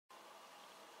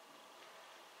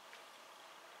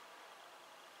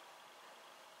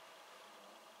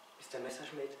Mr.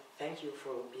 Messerschmidt, thank you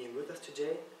for being with us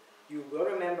today. You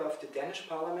were a member of the Danish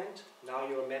Parliament, now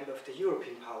you're a member of the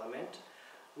European Parliament.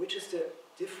 Which is the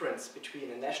difference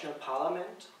between a national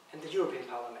parliament and the European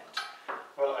Parliament?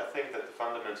 Well, I think that the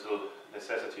fundamental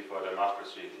necessity for a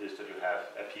democracy is that you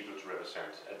have a people to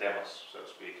represent, a demos, so to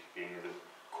speak, being the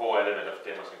core element of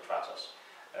demos and kratos.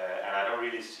 And I don't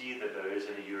really see that there is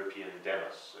any European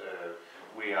demos.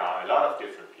 We are a lot of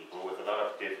different people with a lot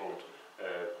of different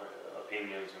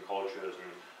opinions and cultures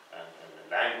and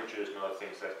languages and other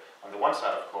things that, on the one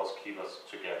side, of course, keep us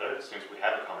together, since we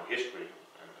have a common history.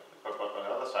 But on the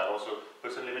other side also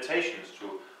puts some limitations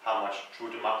to how much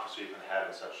true democracy you can have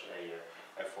in such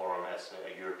a forum as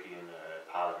a European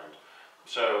Parliament.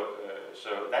 So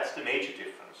that's the major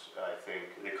difference, I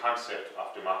think, the concept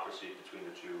of democracy between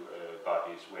the two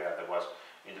bodies, where there was,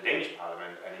 in the Danish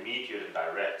Parliament, an immediate and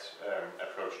direct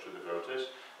approach to the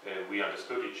voters. We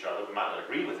understood each other. We might not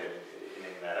agree with it in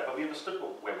any matter, but we understood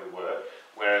where we were,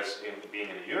 whereas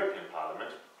being in the European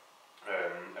Parliament,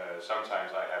 sometimes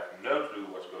I have no clue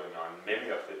what's going on in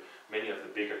many of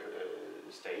the bigger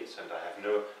states, and I have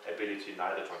no ability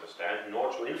neither to understand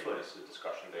nor to influence the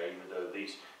discussion there, even though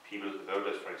these people, the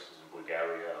voters, for instance, in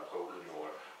Bulgaria or Poland or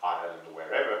Ireland or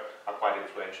wherever, are quite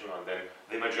influential, and then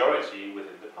the majority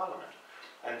within the parliament.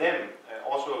 And then,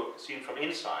 also seen from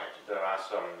inside, there are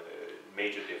some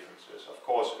major differences. Of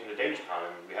course, in the Danish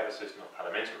parliament, we have a system of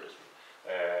parliamentarism.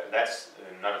 That's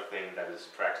not a thing that is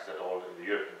practiced at all in the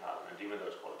European Parliament. Even though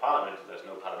it's called a parliament, there's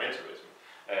no parliamentarism,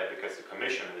 because the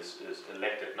Commission is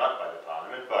elected not by the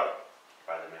Parliament, but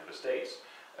by the Member States,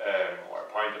 or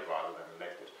appointed rather than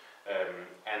elected.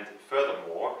 And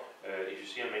furthermore, if you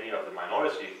see many of the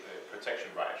minority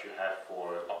protection rights you have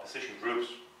for opposition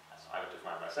groups, as I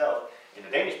define myself, in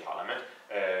the Danish Parliament,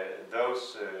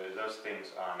 those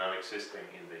things are non-existing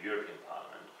in the European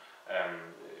Parliament.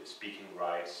 Speaking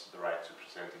rights, the right to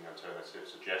presenting alternative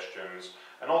suggestions,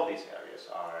 and all these areas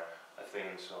are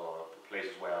things or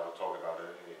places where I will talk about a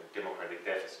democratic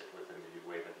deficit within the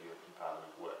way that the European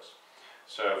Parliament works.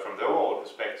 So from the overall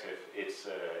perspective, it's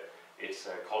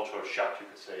a cultural shock, you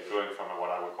could say, going from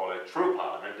what I would call a true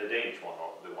parliament, the Danish one,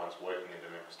 or the ones working in the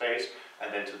member states,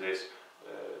 and then to this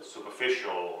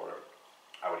superficial, or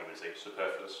I would even say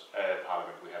superfluous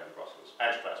parliament we have in Brussels,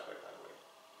 and Strasbourg, by the way.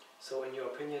 So in your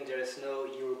opinion, there is no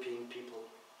European people?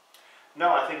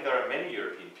 No, I think there are many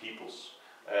European peoples,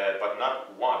 but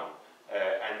not one.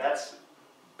 And that's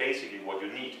basically what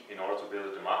you need in order to build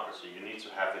a democracy. You need to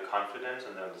have the confidence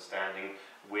and the understanding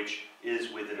which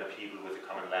is within a people with a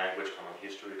common language, common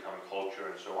history, common culture,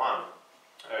 and so on.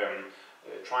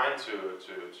 Trying to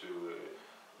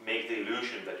make the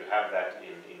illusion that you have that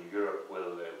in Europe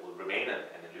will remain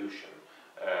an illusion.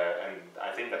 And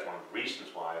I think that's one of the reasons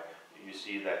why you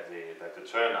see that the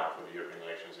turnout for the European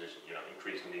elections is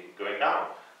increasingly going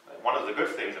down. One of the good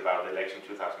things about the election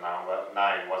 2009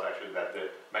 was actually that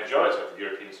the majority of the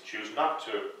Europeans choose not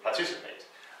to participate.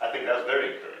 I think that's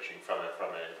very encouraging from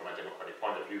a democratic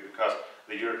point of view, because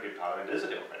the European Parliament is a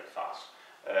democratic farce.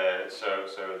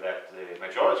 So that the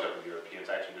majority of the Europeans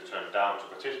actually turned down to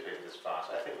participate in this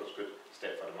farce, I think was a good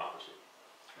step for democracy.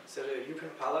 So the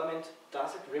European Parliament,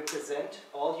 does it represent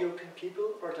all European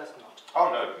people or does not? Oh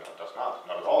no, it does not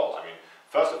at all. I mean,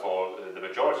 first of all, the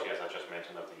majority, as I just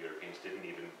mentioned, of the Europeans didn't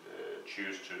even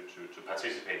choose to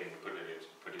participate in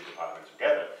putting the Parliament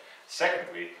together.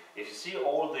 Secondly, if you see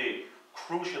all the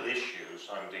crucial issues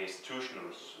on the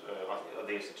institutions or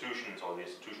the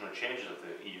institutional changes of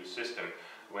the EU system,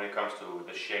 when it comes to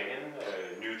the Schengen,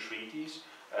 new treaties,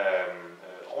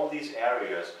 all these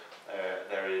areas,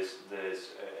 there's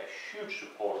a huge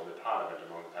support in the Parliament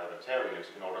among the parliamentarians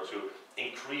in order to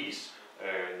increase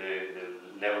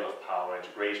the level of power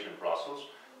integration in Brussels,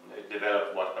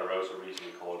 develop what Barroso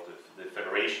recently called the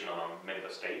federation among member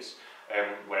states,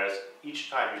 whereas each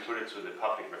time you put it to the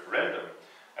public referendum,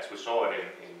 as we saw it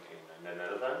in the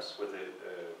Netherlands with the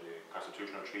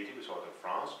constitutional treaty, we saw it in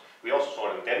France, we also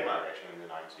saw it in Denmark actually in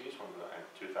the 90s and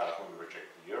 2000 when we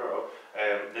rejected the euro.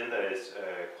 Then there is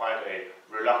quite a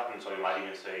reluctance, or you might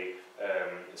even say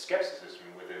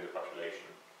skepticism within the population.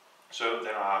 So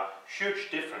there are huge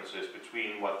differences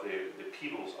between what the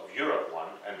peoples of Europe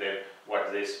want and then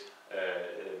what this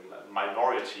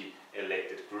minority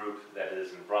elected group that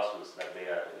is in Brussels, that they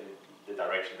are in the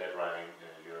direction they're driving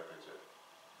Europe into.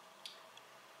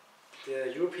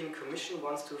 The European Commission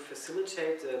wants to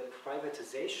facilitate the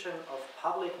privatization of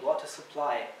public water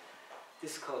supply.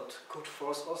 This could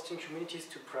force Austrian communities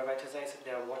to privatize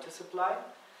their water supply.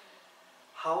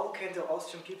 How can the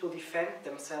Austrian people defend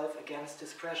themselves against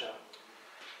this pressure?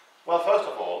 Well, first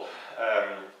of all,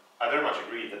 I very much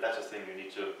agree that that's a thing you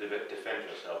need to defend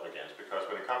yourself against, because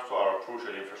when it comes to our crucial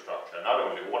infrastructure, not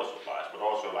only water supplies, but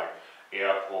also like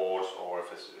airports or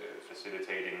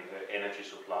facilitating energy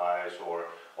supplies or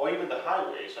even the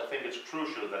highways, I think it's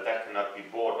crucial that that cannot be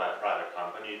bought by a private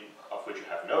company of which you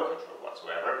have no control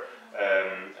whatsoever.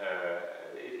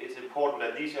 It's important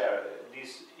that these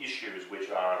issues, which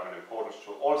are of an importance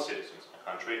to all citizens in the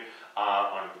country,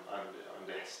 are on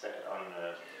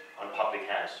public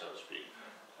hands, so to speak.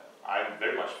 I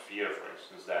very much fear, for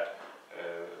instance, that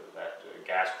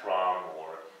Gazprom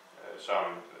or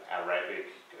some Arabic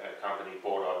company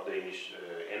bought up Danish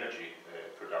energy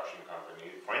production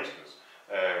company, for instance.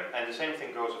 And the same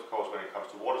thing goes, of course, when it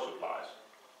comes to water supplies.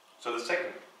 So the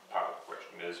second part of the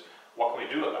question is, what can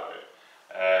we do about it?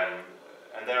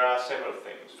 And there are several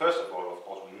things. First of all, of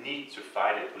course, we need to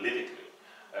fight it politically.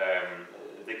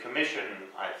 The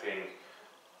Commission, I think,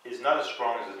 is not as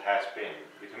strong as it has been.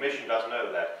 The Commission does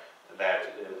know that the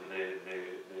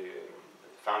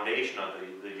foundation of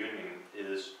the Union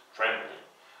is trembling.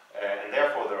 And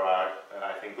therefore there are,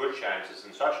 I think, good chances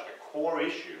in such a core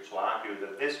issue to argue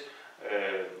that this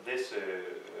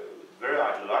very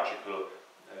ideological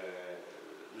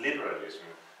liberalism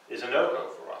is a no-go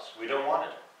for us. We don't want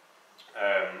it.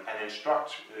 And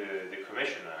instruct the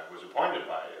commissioner who was appointed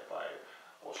by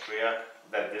Austria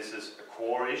that this is a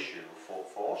core issue for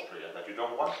Austria, that you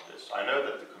don't want this. I know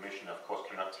that the commissioner, of course,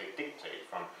 cannot take dictate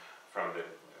from the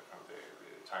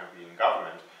time-being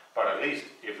government, but at least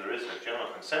if there is a general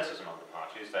consensus among the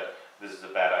parties that this is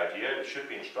a bad idea, it should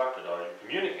be instructed or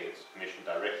communicated to the Commission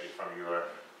directly from your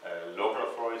local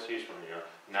authorities, from your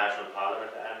national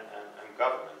parliament and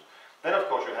government. Then, of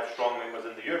course, you have strong members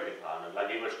in the European Parliament,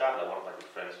 like Ewald Stadler, one of my good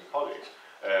friends and colleagues,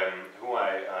 who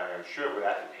I am sure would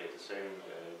advocate the same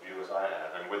view as I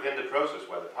have. And within the process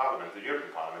where the Parliament, the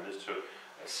European Parliament, is to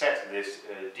set this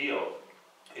deal,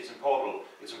 it's important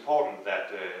that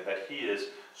he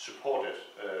is supported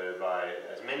by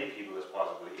as many people as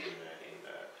possible here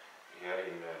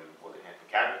in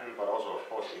Kärnten, but also, of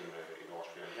course, in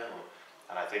Austria in general.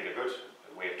 And I think a good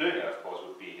way of doing it, of course,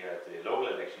 would be here at the local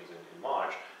elections in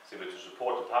March, simply to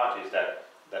support the parties that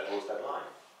hold that line.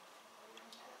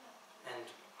 And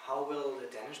how will the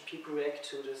Danish people react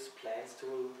to these plans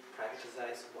to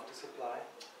privatize water supply?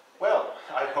 Well,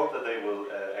 I hope that they will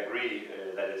agree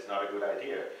that it's not a good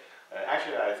idea.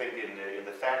 Actually, I think in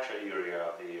the Thatcher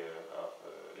era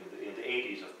in the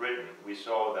 80s of Britain, we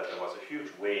saw that there was a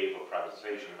huge wave of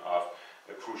privatization of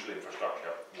crucial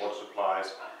infrastructure, water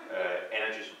supplies,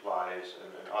 energy supplies,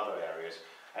 and other areas.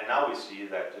 And now we see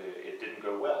that it didn't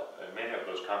go well. Many of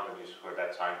those companies who at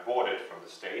that time bought it from the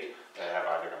state have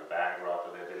either gone bankrupt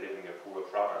or they're delivering a poorer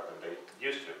product than they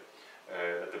used to,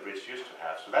 that the Brits used to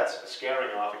have. So that's a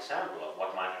scaring off example of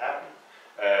what might happen.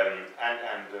 And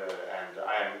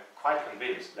I am quite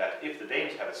convinced that if the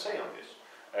Danes have a say on this,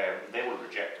 they will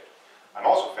reject it. I'm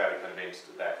also fairly convinced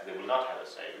that they will not have a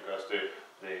say, because the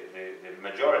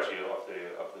majority of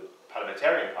the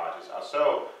parliamentarian parties are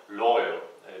so loyal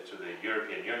to the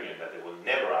European Union that they will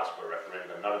never ask for a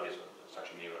referendum, not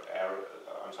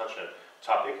on such a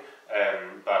topic.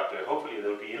 But hopefully they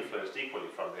will be influenced equally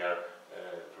from their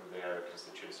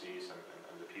constituencies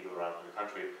and the people around the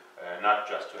country, not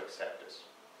just to accept this.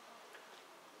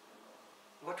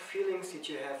 What feelings did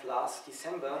you have last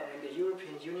December when the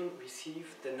European Union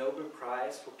received the Nobel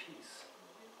Prize for Peace?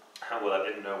 Well, I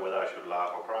didn't know whether I should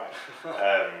laugh or cry.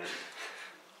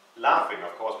 Laughing,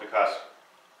 of course, because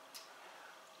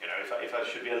if I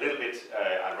should be a little bit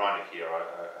ironic here, or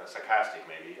sarcastic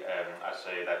maybe, I'd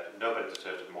say that nobody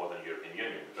deserves it more than the European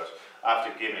Union, because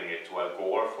after giving it to Al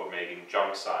Gore for making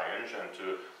junk science and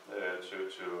to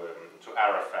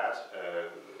Arafat,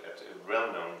 a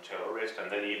well-known terrorist,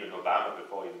 and then even Obama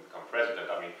before he became president,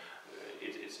 I mean,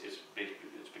 it's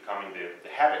becoming the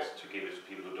habit to give it to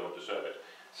people who don't deserve it.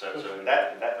 So in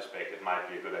that respect, it might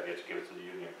be a good idea to give it to the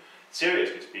Union.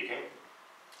 Seriously speaking,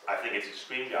 I think it's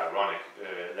extremely ironic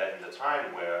that in the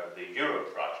time where the Euro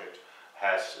project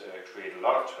has created a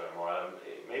lot of turmoil, and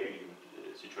maybe even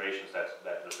situations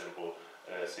that resemble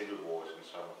civil wars in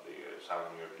some of the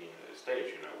Southern European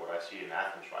states. What I see in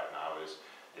Athens right now is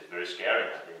very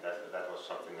scary. I think that was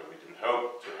something that we didn't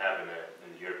hope to have in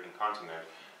the European continent.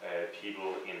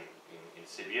 People in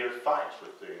severe fights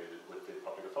with the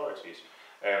public authorities.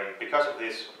 Because of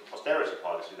this austerity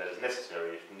policy that is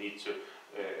necessary if we need to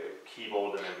keep all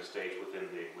the member states within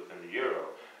the euro,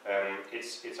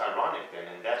 it's ironic then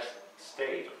in that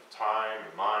state of time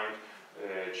and mind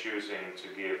choosing to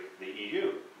give the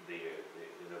EU the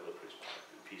Nobel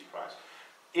Peace Prize.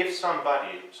 If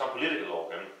somebody, some political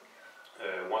organ,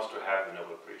 wants to have the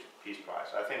Nobel Peace Prize.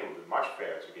 I think it would be much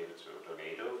fairer to give it to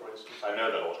NATO, for instance. I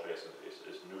know that Austria is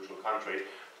a neutral country,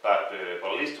 but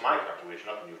at least to my country, which is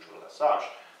not neutral as such,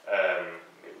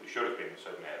 we should have been in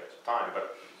certain areas of time,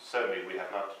 but certainly we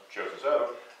have not chosen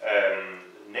so.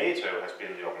 NATO has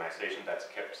been the organization that's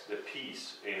kept the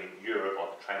peace in Europe, or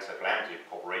the transatlantic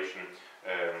cooperation,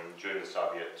 during the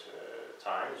Soviet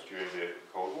times, during the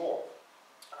Cold War.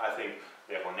 I think,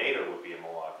 therefore, NATO would be a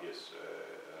more obvious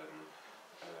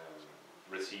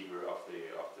receiver of the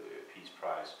Peace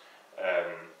Prize.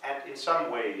 And in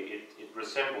some way, it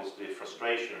resembles the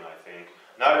frustration, I think,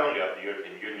 not only of the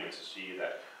European Union to see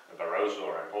that Barroso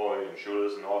and Borg and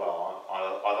Schulz and all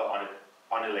our other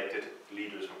unelected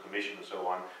leaders from Commission and so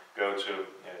on go to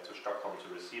Stockholm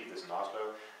to receive this in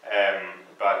Oslo,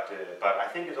 but I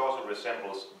think it also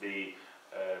resembles the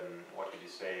what could you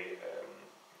say,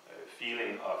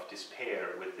 feeling of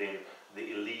despair within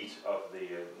the elite of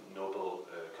the Nobel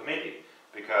Committee,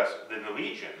 because the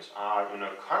Norwegians are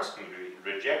constantly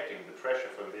rejecting the pressure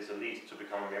from this elite to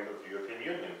become a member of the European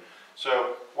Union.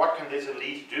 So what can this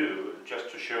elite do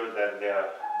just to show that they're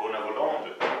bona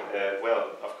volante?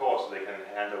 Well, of course, they can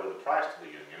hand over the prize to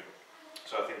the Union.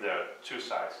 So I think there are two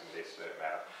sides in this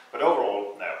matter. But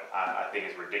overall, no, I think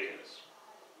it's ridiculous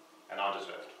and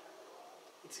undeserved.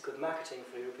 It's good marketing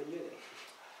for the European Union.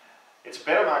 It's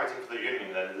better marketing for the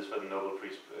Union than it is for the Nobel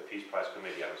Peace Prize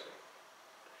Committee, I would say.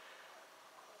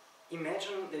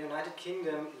 Imagine the United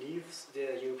Kingdom leaves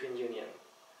the European Union.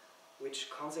 Which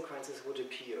consequences would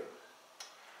appear?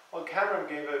 Well, Cameron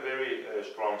gave a very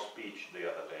strong speech the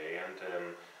other day,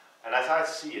 and as I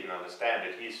see it and understand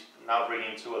it, he's now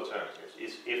bringing two alternatives,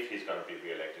 if he's going to be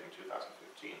re-elected in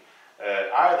 2015.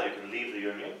 Either you can leave the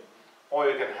Union, or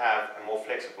you can have a more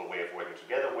flexible way of working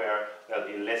together, where there'll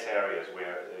be less areas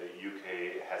where the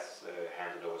UK has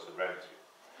handed over sovereignty.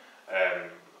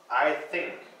 I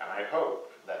think, and I hope,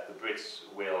 that the Brits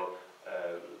will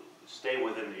stay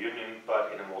within the Union,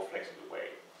 but in a more flexible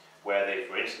way, where they,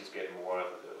 for instance, get more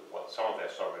some of their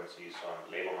sovereignties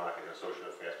on labour market and social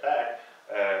affairs back.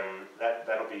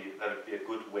 That'll be a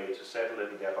good way to settle it,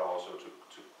 and thereby also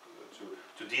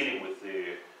to dealing with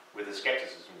the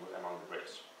skepticism among the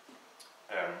Brits.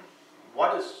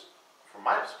 What is, from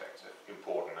my perspective,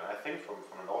 important, and I think from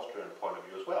an Austrian point of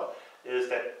view as well, is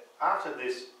that after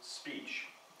this speech,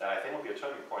 that I think will be a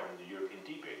turning point in the European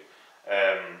debate,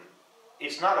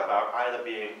 it's not about either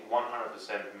being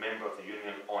 100% member of the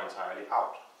Union or entirely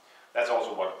out. That's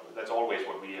always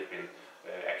what we have been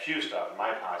accused of in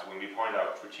my party. When we point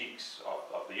out critiques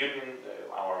of the Union,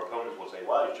 our opponents will say,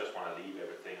 well, you just want to leave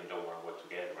everything and don't want to work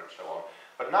together and so on.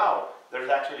 But now there's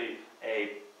actually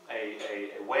a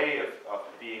way of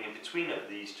being in between of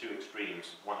these two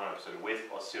extremes, 100% with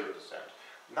or 0%.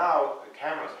 Now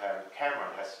Cameron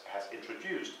has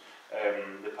introduced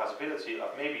the possibility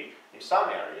of maybe in some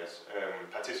areas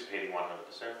participating 100%,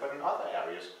 but in other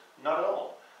areas not at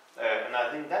all. And I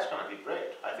think that's going to be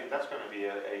great. I think that's going to be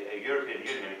a European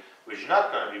Union which is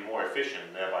not going to be more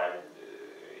efficient, thereby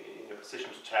in a position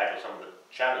to tackle some of the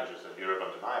challenges that Europe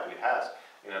undeniably has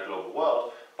in a global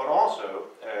world, but also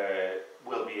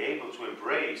will be able to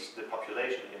embrace the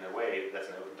population in a way that's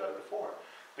never been done before.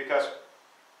 Because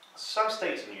some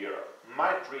states in Europe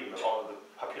might dream, or the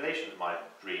populations might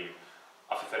dream,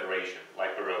 of a federation,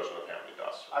 like Barroso apparently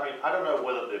does. I mean, I don't know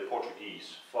whether the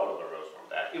Portuguese follow Barroso on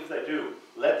that. If they do,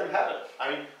 let them have it. I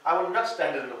mean, I will not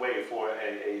stand in the way for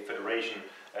a federation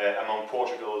among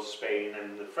Portugal, Spain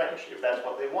and the French, if that's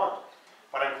what they want.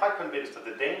 But I'm quite convinced that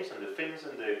the Danes and the Finns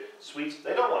and the Swedes,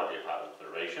 they don't want to be a part of the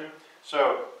federation.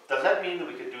 So, does that mean that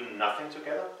we can do nothing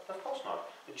together? Of course not.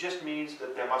 It just means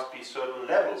that there must be certain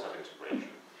levels of integration.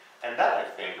 And that, I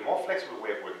think, a more flexible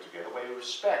way of working together, where you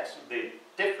respect the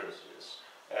differences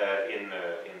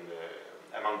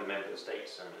among the member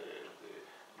states and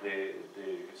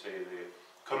you could say the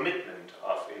commitment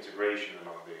of integration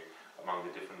among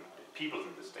the different peoples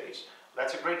in the states.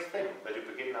 That's a great thing, that you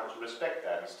begin now to respect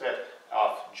that instead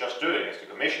of just doing, as the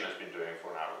Commission has been doing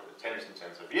for now tens and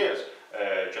tens of years,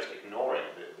 just ignoring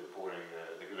the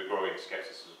growing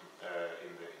skepticism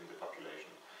in the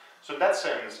population. So in that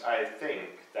sense, I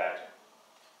think that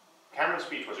Cameron's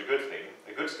speech was a good thing,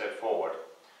 a good step forward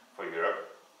for Europe.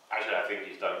 Actually, I think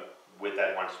he's done with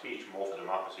that one speech more for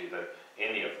democracy than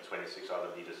any of the 26 other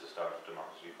leaders has done for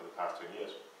democracy for the past 10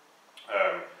 years.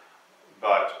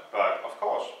 But of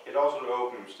course, it also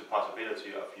opens the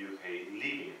possibility of UK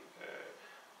leaving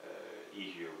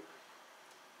EU.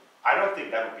 I don't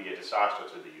think that would be a disaster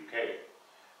to the UK.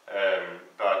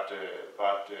 But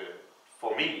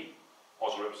for me,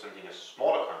 also representing a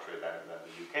smaller country than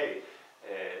the UK,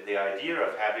 the idea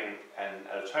of having an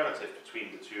alternative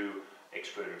between the two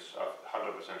extremes of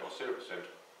 100% or 0%,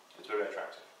 it's very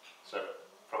attractive. So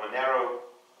from a narrow,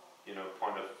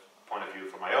 point of view,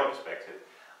 from my own perspective,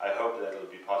 I hope that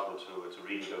it'll be possible to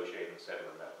renegotiate and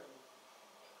settle in that way.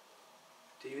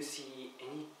 Do you see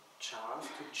any chance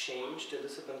to change the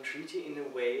Lisbon Treaty in a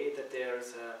way that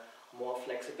there's a more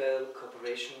flexible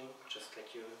cooperation, just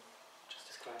like you just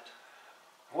described?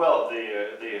 Well,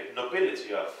 the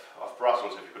nobility of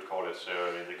Brussels, if you could call it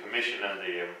so, the Commission and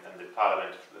the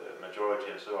Parliament majority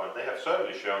and so on, they have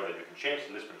certainly shown that you can change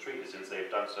the Lisbon Treaty, since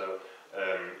they've done so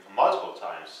multiple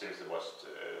times since it was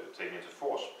taken into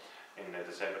force in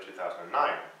December 2009.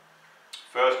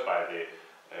 First by the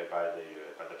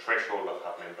threshold of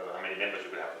how many members you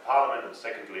could have in Parliament, and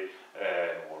secondly,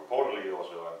 more importantly,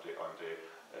 also on the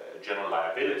general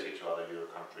liability to other Euro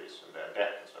countries and their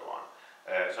debt and so on.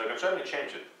 So you can certainly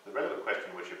change it. The relevant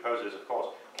question which you pose is, of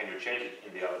course, can you change it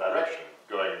in the other direction,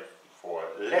 going for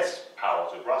less power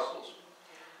to Brussels?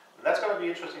 And that's going to be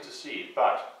interesting to see.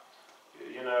 But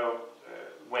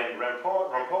when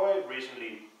Rompuy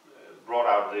recently brought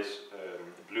out this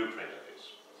blueprint of his,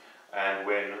 and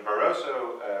when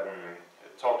Barroso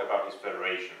talked about his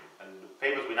federation, and the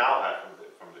papers we now have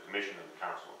from the Commission and the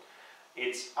Council,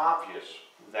 it's obvious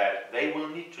that they will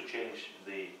need to change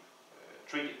the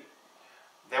treaty.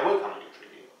 There will come a new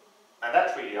treaty, and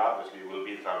that treaty obviously will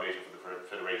be the foundation for the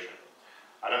federation.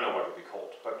 I don't know what it will be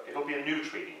called, but it will be a new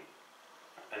treaty.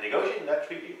 And negotiating that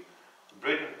treaty,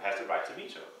 Britain has the right to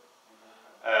veto.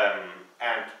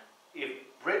 And if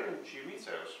Britain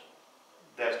vetoes,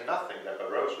 there's nothing that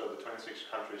Barroso or the 26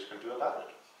 countries can do about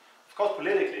it. Of course,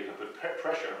 politically you can put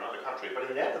pressure on another country, but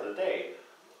at the end of the day,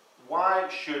 why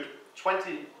should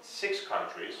 26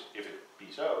 countries, if it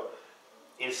be so,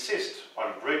 insist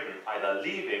on Britain either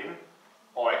leaving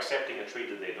or accepting a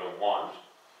treaty they don't want,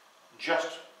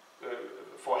 just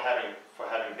for having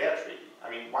their treaty? I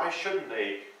mean, why shouldn't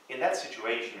they, in that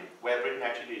situation where Britain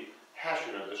actually has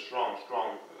the strong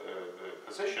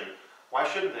position, why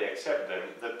shouldn't they accept them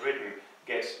that Britain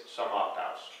gets some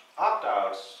opt-outs?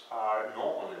 Opt-outs are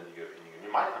normal in the European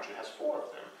Union. My country has 4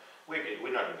 of them.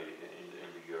 We're not in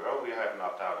the euro. We have an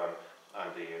opt-out on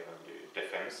the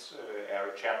defense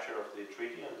area chapter of the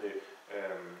treaty and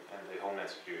the Homeland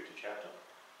Security chapter,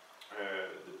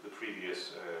 the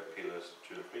previous pillars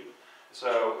 2 and 3.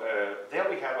 So there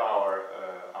we have our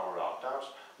opt-outs.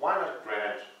 Why not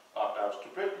grant opt-outs to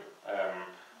Britain?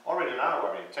 Already now,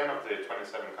 I mean, 10 of the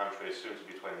 27 countries, soon to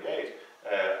be 28,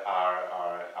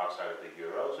 are outside of the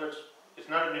euro. So it's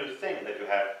not a new thing that you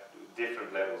have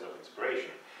different levels of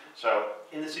integration. So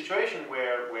in the situation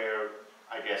where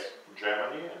I guess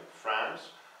Germany and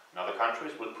France and other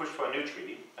countries will push for a new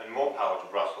treaty and more power to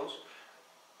Brussels,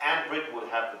 and Britain will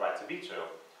have the right to veto,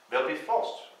 they'll be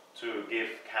forced to give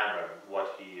Cameron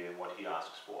what he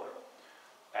asks for.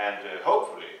 And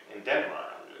hopefully in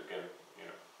Denmark, again,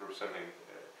 representing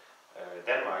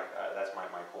Denmark, that's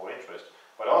my core interest.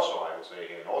 But also, I would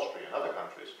say, in Austria and other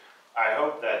countries, I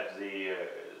hope that the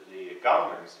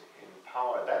governments in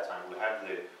power at that time will have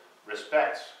the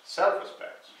respect,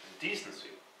 self-respect, and decency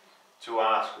to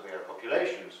ask their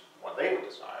populations what they would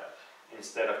desire,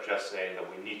 instead of just saying that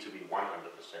we need to be 100%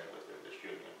 within this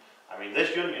union. I mean,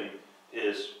 this union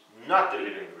is not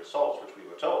delivering the results which we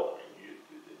were told. I mean,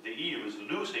 the EU is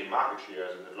losing market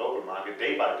shares in the global market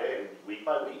day by day and week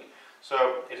by week.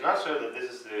 So it's not so that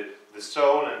this is the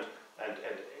sole and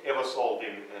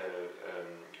ever-solving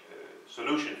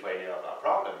solution for any of our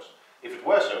problems. If it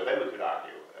were so, then we could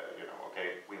argue,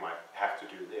 okay, we might have to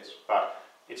do this. But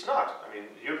it's not. I mean,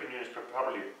 the European Union is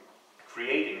probably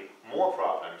creating more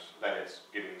problems than it's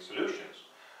giving solutions.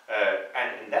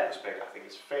 And in that respect, I think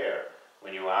it's fair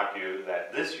when you argue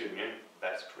that this union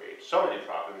that's created so many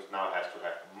problems now has to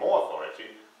have more authority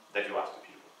that you ask the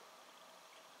people.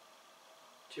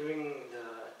 During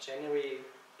the January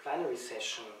plenary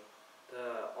session,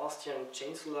 the Austrian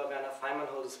Chancellor Werner Faymann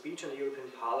held a speech in the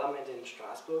European Parliament in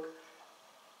Strasbourg.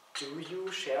 Do you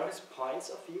share his points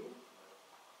of view?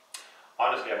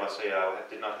 Honestly, I must say I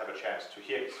did not have a chance to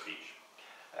hear his speech.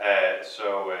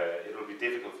 So it will be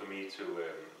difficult for me to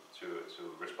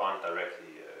respond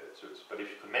directly to it. But if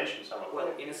you could mention some of them.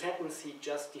 Well, in a sentence, he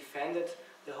just defended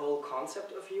the whole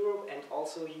concept of Europe, and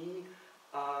also he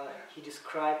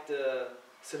described the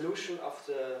solution of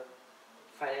the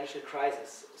financial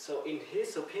crisis. So in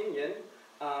his opinion,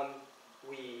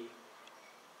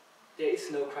 there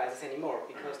is no crisis anymore,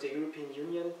 because the European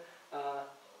Union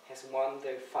has won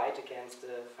the fight against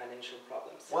the financial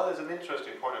problems. Well, it's an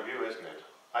interesting point of view, isn't it?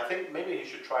 I think maybe he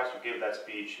should try to give that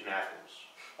speech in Athens,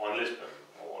 or in Lisbon,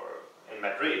 or in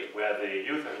Madrid, where the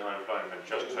youth unemployment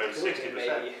just turned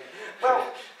 60%.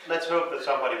 Well, let's hope that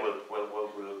somebody will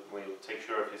take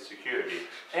sure of his security.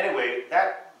 Anyway,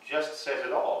 that just says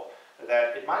it all.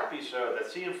 That it might be so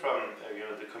that seen from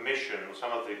the Commission,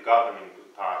 some of the governing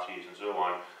parties and so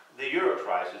on, the euro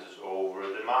crisis is over,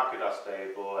 the market are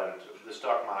stable, and the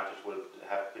stock markets will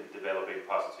have been developing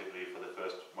positively for the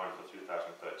first month of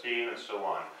 2013 and so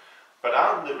on. But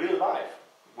out in the real life,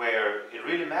 where it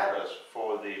really matters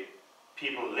for the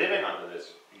people living under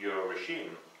this euro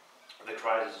regime, the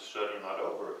crisis is certainly not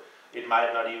over. It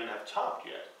might not even have topped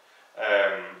yet.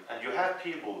 And you have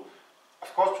people,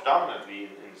 of course predominantly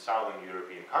in southern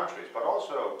European countries, but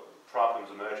also problems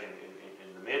emerging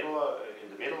in the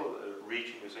middle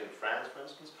region, you say in France for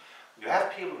instance. You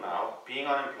have people now being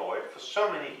unemployed for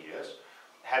so many years,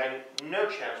 having no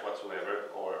chance whatsoever,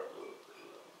 or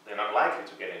they're not likely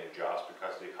to get any jobs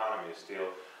because the economy is still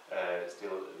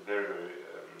very, very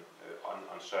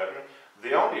uncertain.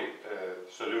 The only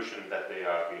solution that they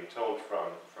are being told from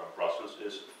Brussels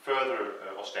is further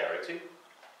austerity.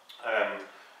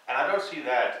 And I don't see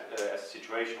that as a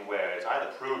situation where it's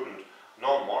either prudent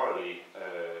nor morally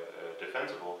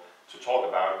defensible to talk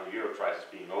about the euro crisis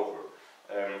being over.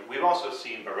 We've also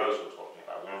seen Barroso talking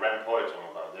about it, and Rampoy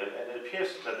talking about it, and it appears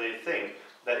that they think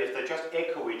that if they just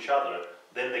echo each other,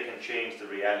 then they can change the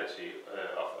reality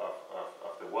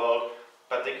of the world,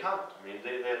 but they can't. I mean,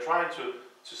 they're trying to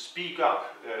speak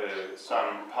up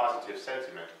some positive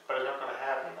sentiment, but it's not going to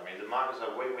happen. I mean, the markets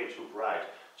are way, way too bright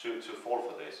to fall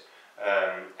for this.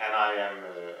 And I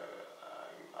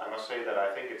must say that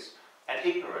I think it's an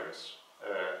ignorance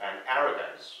and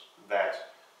arrogance that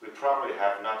we probably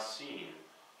have not seen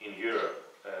in Europe,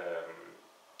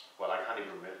 well, I can't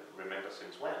even remember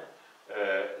since when,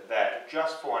 that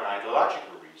just for an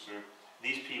ideological reason,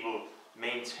 these people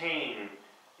maintain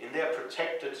in their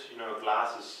protected,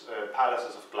 glasses,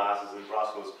 palaces of glasses in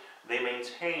Brussels, they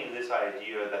maintain this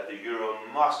idea that the euro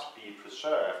must be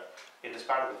preserved, in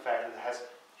despite of the fact that it has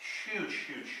huge,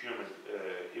 huge human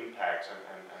impacts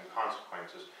and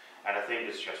consequences. And I think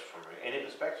it's just from any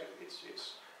perspective,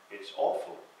 it's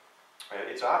awful.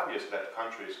 It's obvious that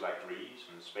countries like Greece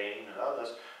and Spain and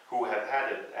others who have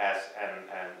had it as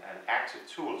an active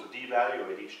tool to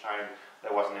devaluate each time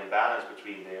there was an imbalance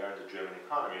between their and the German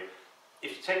economy,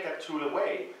 if you take that tool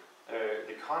away,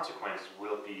 the consequences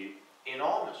will be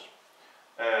enormous.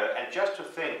 And just to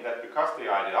think that because the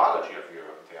ideology of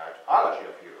Europe,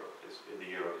 the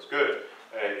euro is good,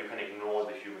 you can ignore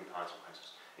the human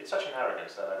consequences. It's such an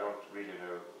arrogance that I don't really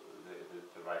know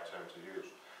the right term to use.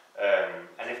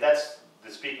 And if that's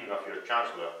the speaking of your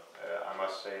chancellor, I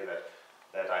must say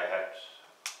that I had,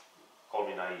 call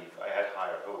me naive, I had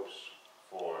higher hopes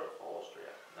for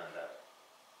Austria than that.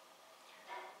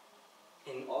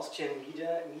 In Austrian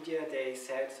media they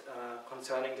said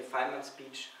concerning the Feynman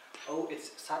speech, oh,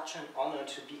 it's such an honor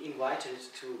to be invited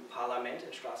to Parliament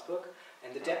in Strasbourg,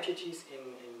 and the deputies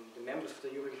the members of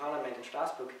the European Parliament in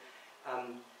Strasbourg,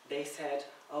 they said,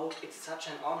 oh, it's such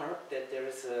an honor that there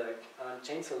is a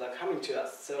chancellor coming to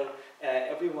us. So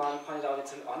everyone pointed out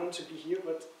it's an honor to be here,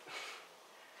 but...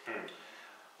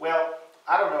 Well,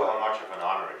 I don't know how much of an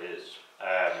honor it is.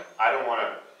 I don't want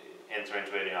to enter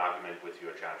into any argument with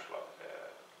your chancellor,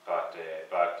 but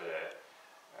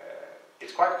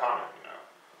it's quite common,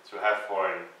 to have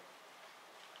foreign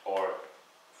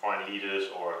leaders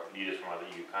or leaders from other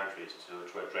EU countries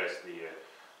to address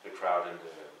the crowd in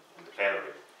the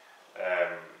plenary.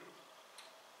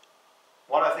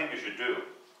 What I think you should do,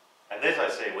 and this I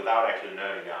say without actually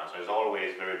knowing the answer, it's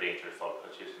always very dangerous for a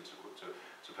politician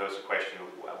to pose a question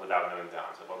without knowing the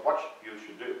answer. But what you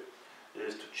should do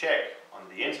is to check on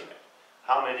the internet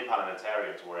how many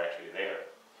parliamentarians were actually there.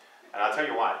 And I'll tell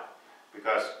you why.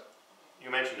 Because you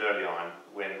mentioned early on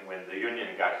when the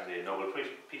Union got the Nobel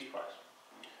Peace Prize.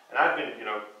 And I've been,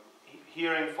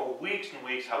 hearing for weeks and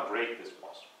weeks how great this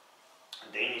was.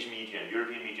 Danish media and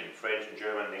European media and French and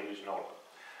German and English and all of it.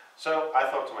 So I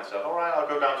thought to myself, all right, I'll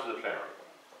go down to the plenary.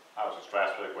 I was in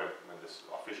Strasbourg when this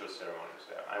official ceremony was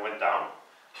there. I went down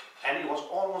and it was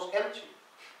almost empty.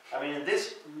 I mean,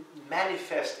 this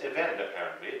manifest event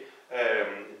apparently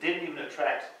didn't even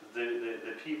attract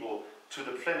the people to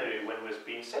the plenary when it was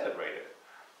being celebrated.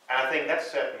 And I think that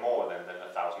said more than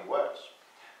 1,000 words.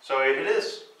 So if it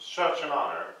is such an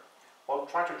honor, well,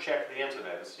 try to check the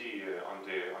internet and see on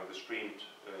the streamed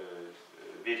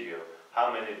video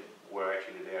how many were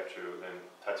actually there to then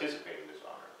participate in this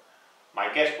honor. My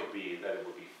guess would be that it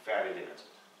would be fairly limited.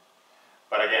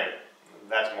 But again,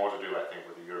 that's more to do, I think,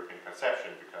 with the European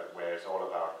conception, because where it's all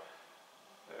about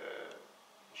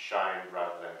shine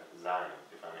rather than sein,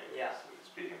 if I may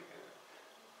speak in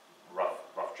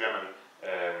rough German.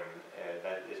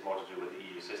 That is more to do with the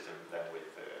EU system than with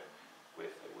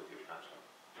your chancellor.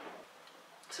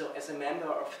 So So, as a member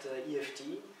of the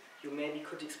EFD, you maybe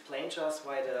could explain to us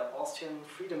why the Austrian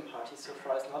Freedom Party so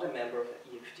far is not a member of the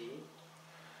EFD?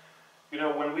 You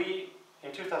know, when we,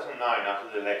 in 2009,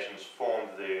 after the elections, formed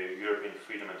the European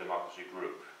Freedom and Democracy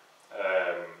Group,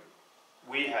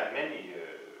 we had many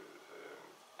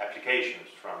applications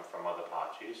from other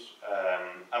parties,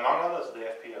 among others the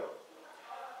FPO.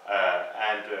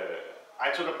 And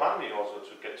I took upon me also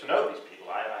to get to know these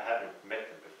people. I hadn't met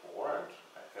them before, and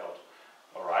I felt,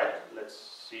 all right, let's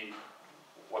see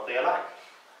what they are like.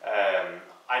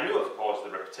 I knew, of course, the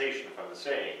reputation from the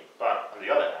saying, but on the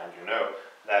other hand, you know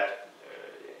that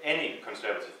any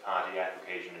conservative party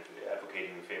advocating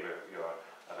in favor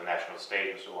of a national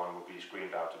state and so on would be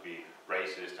screamed out to be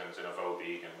racist and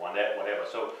xenophobic and whatever.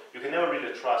 So you can never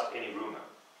really trust any rumor.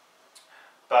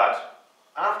 But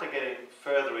after getting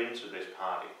further into this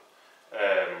party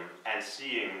and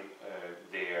seeing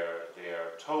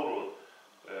their total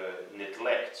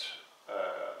neglect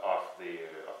of the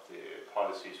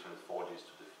policies from the 40s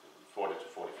to the 40 to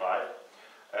 45,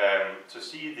 to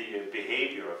see the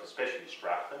behavior of especially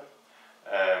Stadler,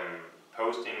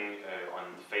 posting on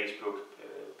Facebook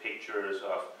pictures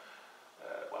of,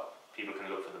 well, people can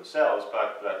look for themselves,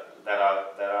 but that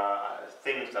are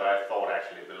things that I thought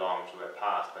actually belong to a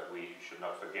past that we should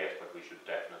not forget, but we should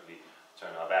definitely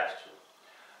turn our backs to.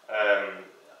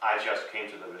 I just came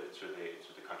to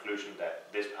the conclusion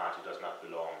that this party does not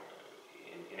belong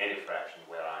in any fraction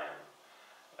where I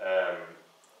am.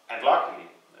 And luckily,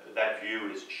 that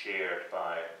view is shared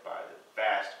by the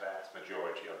vast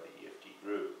majority of the EFD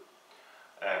group.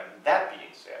 That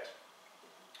being said,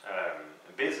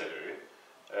 Velden,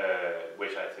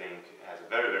 which I think has a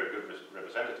very good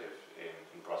representative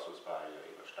in Brussels by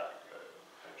Ewald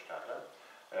Stadler,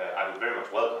 I would very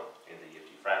much welcome in the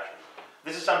EFD fraction.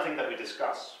 This is something that we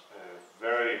discuss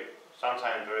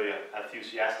sometimes very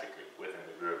enthusiastically within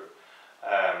the group.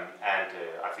 And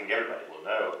I think everybody will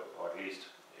know, or at least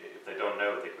if they don't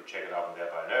know it, they could check it out and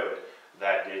thereby know it,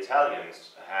 that the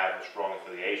Italians have a strong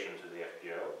affiliation to the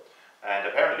FPO. And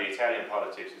apparently Italian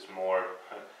politics is more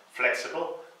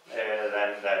flexible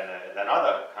than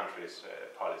other countries'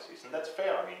 policies. And that's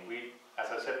fair. I mean, as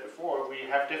I said before, we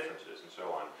have differences and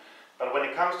so on. But when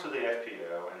it comes to the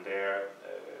FPO and their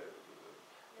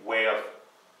way of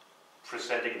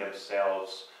presenting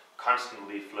themselves,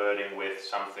 constantly flirting with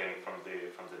something from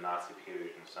the Nazi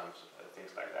period and some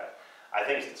things like that, I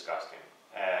think it's disgusting,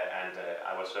 and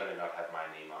I will certainly not have my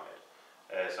name on it.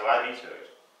 So I veto it,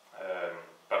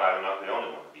 but I'm not the only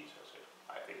one who vetoes it.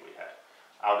 I think we had,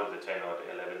 out of the 10 or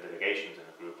 11 delegations in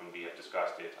the group, when we have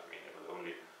discussed it, I mean, it was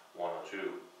only one or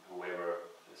two, whoever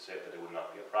said that it would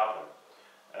not be a problem.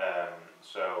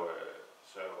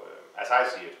 As I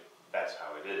see it, that's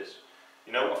how it is.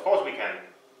 You know, of course we can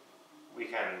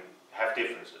have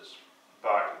differences,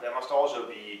 but there must also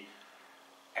be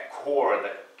a core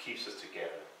that keeps us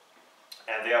together.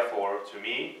 And therefore, to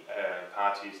me,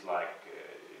 parties like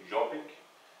Jobbik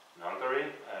in Hungary,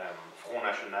 Front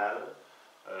National,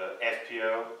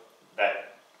 FPO,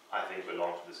 that I think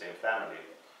belong to the same family,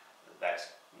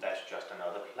 that's just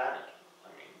another planet. I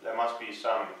mean, there must be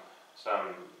some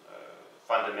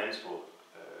fundamental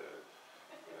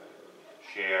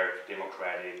shared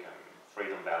democratic and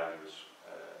freedom values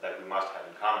that we must have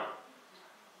in common.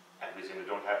 And we simply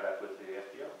don't have that with the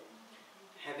FPO.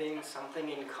 Having something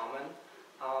in common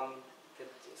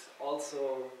that is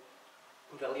also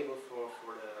valuable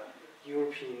for the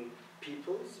European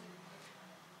peoples,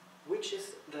 which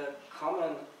is the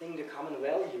common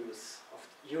values of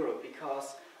Europe,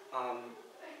 because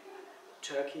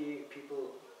Turkey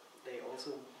people, they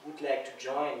also would like to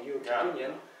join European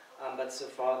Union, but so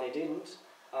far they didn't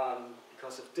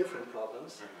because of different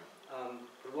problems.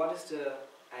 But what is the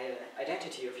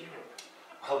identity of Europe?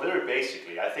 Well, very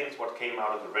basically, I think it's what came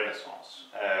out of the Renaissance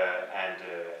and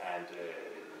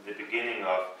the beginning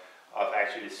of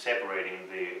actually separating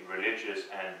the religious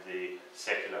and the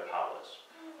secular powers.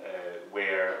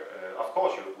 Where, of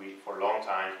course, for a long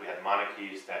time we had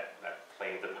monarchies that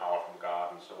claimed the power from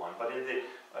God and so on. But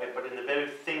in the very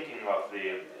thinking of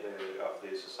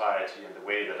the society and the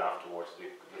way that afterwards the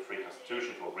free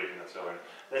constitutions were written and so on,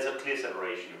 there's a clear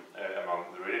separation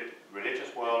among the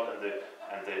religious world and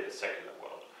the secular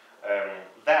world.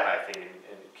 That, I think,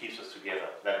 keeps us together.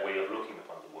 That way of looking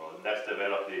upon the world, and that's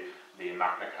developed the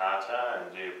Magna Carta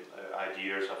and the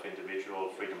ideas of individual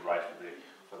freedom rights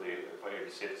for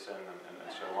every citizen and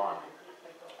so on.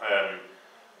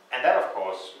 And that, of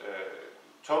course,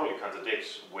 totally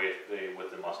contradicts with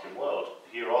the Muslim world.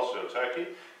 Here also Turkey,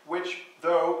 which,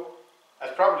 though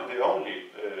as probably the only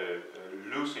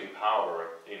losing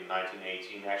power in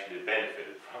 1918, actually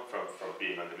benefited from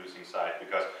being on the losing side,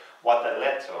 because what that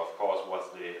led to, of course, was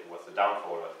the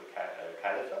downfall of the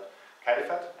caliphate,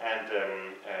 and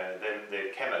then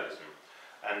the Kemalism.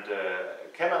 And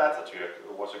Kemal Atatürk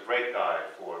was a great guy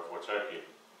for Turkey,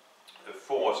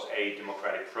 forced a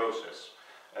democratic process,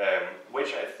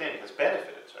 which I think has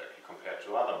benefited Turkey compared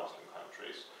to other Muslim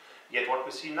countries. Yet what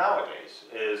we see nowadays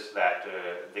is that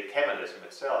the Kemalism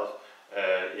itself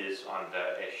is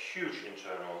under a huge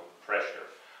internal pressure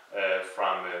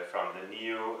from the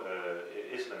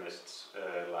neo-Islamists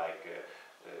like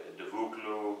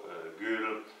Davutoglu,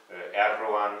 Gül,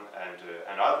 Erdogan,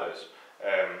 and others,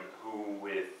 who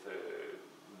with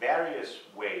various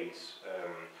ways,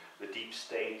 the deep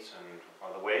states and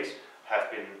other ways, have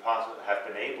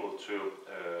been able to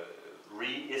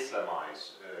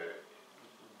re-Islamize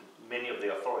many of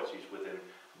the authorities within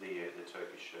the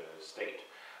Turkish state.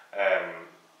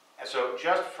 So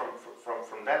just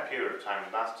from that period of time,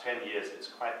 the last 10 years, it's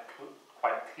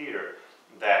quite clear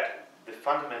that the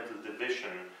fundamental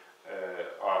division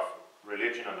of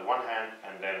religion on the one hand,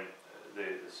 and then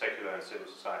the secular and civil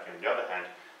society on the other hand,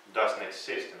 doesn't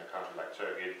exist in a country like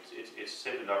Turkey. It's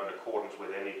simply not in accordance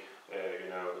with any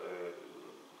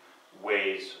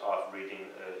ways of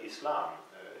reading Islam.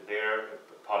 Their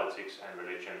politics and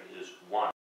religion is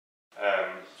one.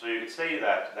 So you could say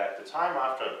that the time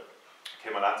after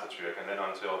Kemal Atatürk, and then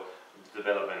until the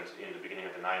development in the beginning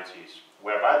of the 90s,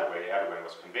 where, by the way, Erdogan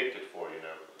was convicted for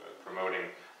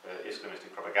promoting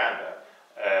Islamistic propaganda,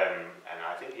 and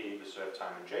I think he even served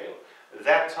time in jail.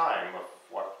 That time of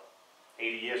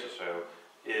 80 years or so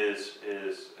is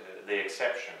the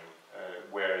exception,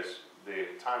 whereas the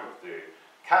time of the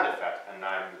Caliphate and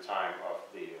now the time of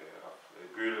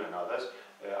Gül and others,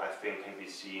 I think can be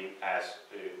seen as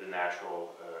the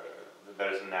natural.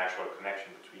 There is a natural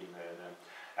connection between them,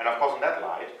 and of course, in that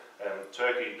light,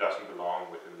 Turkey doesn't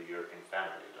belong within the European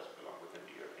family. It doesn't belong within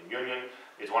the European Union.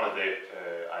 It's one of the,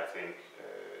 I think,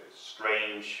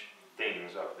 strange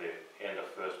things of the end of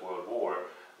First World War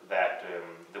that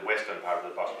the western part of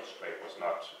the Bosphorus Strait was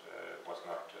not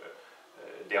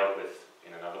dealt with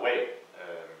in another way.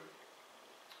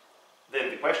 Then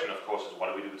the question, of course, is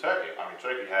what do we do with Turkey? I mean,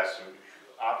 Turkey has some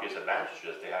obvious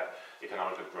advantages. They have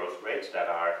economic growth rates that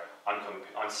are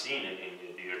unseen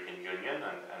in the European Union,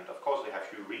 and of course they have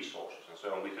few resources, and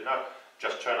so on. We could not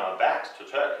just turn our backs to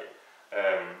Turkey.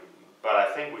 But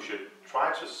I think we should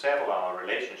try to settle our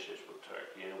relationships with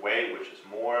Turkey in a way which is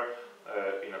more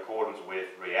in accordance with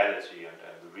reality and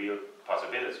the real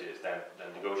possibilities than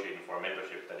negotiating for a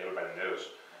membership that everybody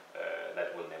knows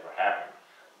that will never happen.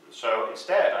 So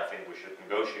instead, I think we should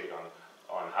negotiate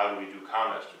on how do we do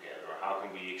commerce together, or how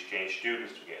can we exchange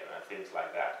students together, and things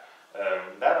like that.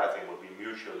 That I think would be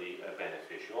mutually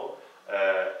beneficial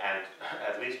and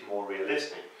at least more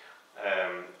realistic.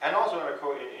 And also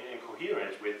in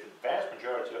coherence with the vast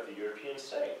majority of the Europeans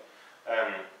say.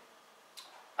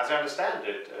 As I understand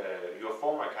it, your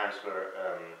former Chancellor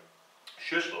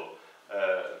Schüssel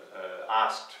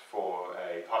asked for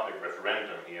a public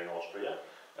referendum here in Austria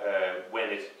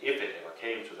if it ever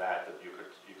came to that you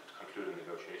could conclude a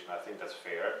negotiation. I think that's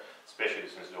fair, especially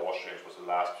since the Austrians was the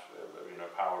last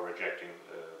power rejecting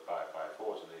by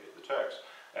force the Turks.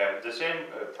 The same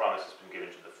promise has been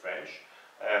given to the French.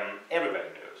 Everybody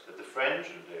knows that the French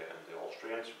and the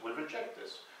Austrians will reject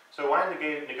this. So why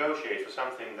negotiate for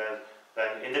something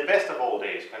that in the best of all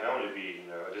days can only be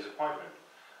a disappointment?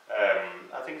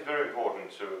 I think it's very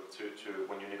important to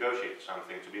when you negotiate for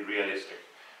something to be realistic.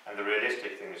 And the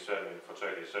realistic thing is certainly for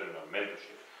Turkey is certainly not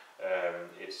membership.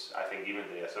 I think even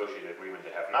the associated agreement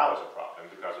they have now is a problem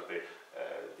because of the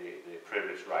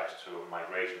privileged rights to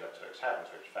migration that Turks have and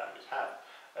Turkish families have.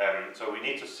 So we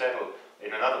need to settle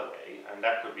in another way, and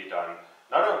that could be done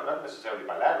not necessarily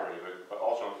bilaterally, but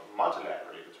also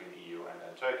multilaterally between the EU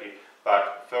and Turkey,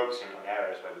 but focusing on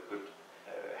areas where we could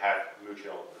have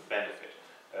mutual benefit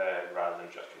rather than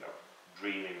just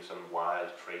dreaming some wild,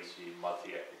 crazy,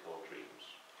 multi-ethnical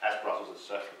dreams, as Brussels is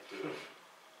certainly doing.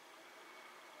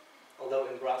 Although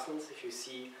in Brussels, if you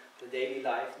see the daily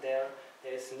life there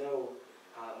is no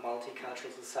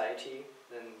multicultural society,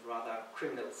 then rather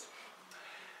criminals.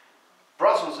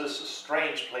 Brussels is a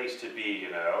strange place to be,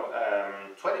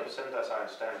 20%, as I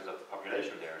understand, of the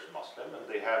population there is Muslim, and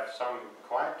they have some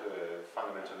quite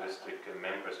fundamentalistic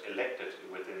members elected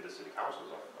within the city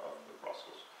councils of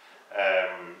Brussels.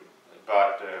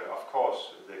 But of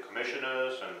course, the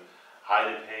commissioners and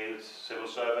highly paid civil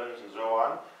servants and so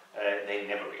on, they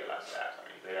never realize that. I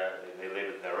mean, they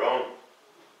live in their own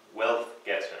wealth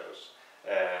ghettos,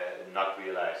 not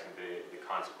realizing the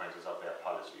consequences of their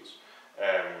policies.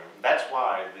 That's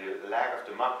why the lack of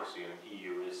democracy in the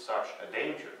EU is such a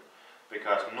danger,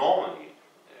 because normally,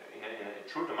 in a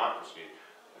true democracy,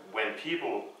 when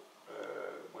people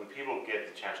get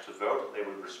the chance to vote, they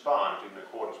will respond in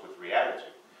accordance with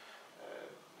reality.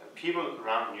 People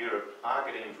around Europe are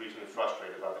getting increasingly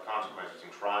frustrated about the consequences in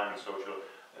crime and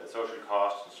social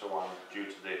costs and so on due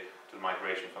to the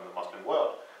migration from the Muslim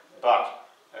world. But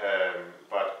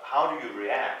how do you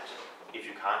react if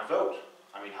you can't vote?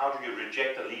 I mean, how do you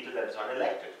reject a leader that is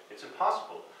unelected? It's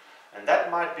impossible, and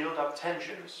that might build up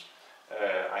tensions.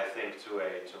 I think to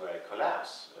a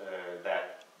collapse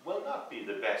that will not be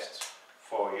the best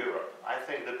for Europe. I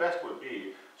think the best would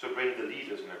be to bring the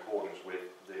leaders in accordance with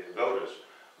the voters,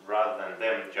 rather than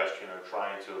them just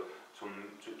trying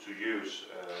to use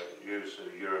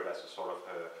Europe as a sort of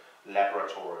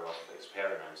laboratory of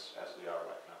experiments as they are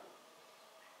right now.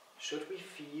 Should we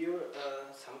fear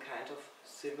some kind of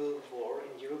civil war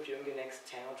in Europe during the next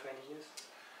 10 or 20 years?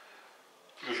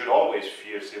 You should always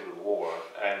fear civil war,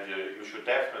 and you should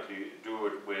definitely do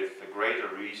it with a greater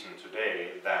reason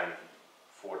today than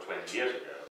for 20 years ago.